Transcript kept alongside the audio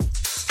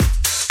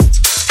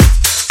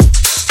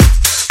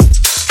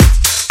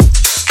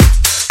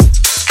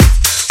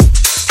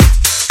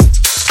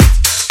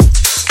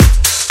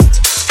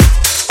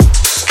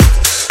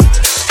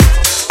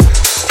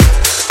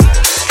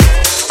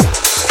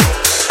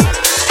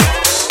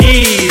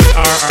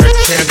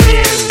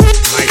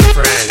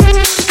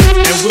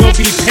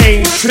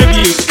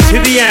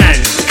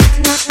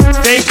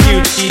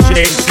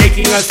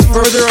taking us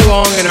further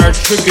along in our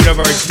tribute of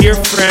our dear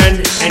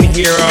friend and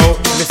hero,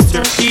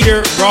 Mr.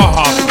 Peter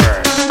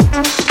Rauhofer.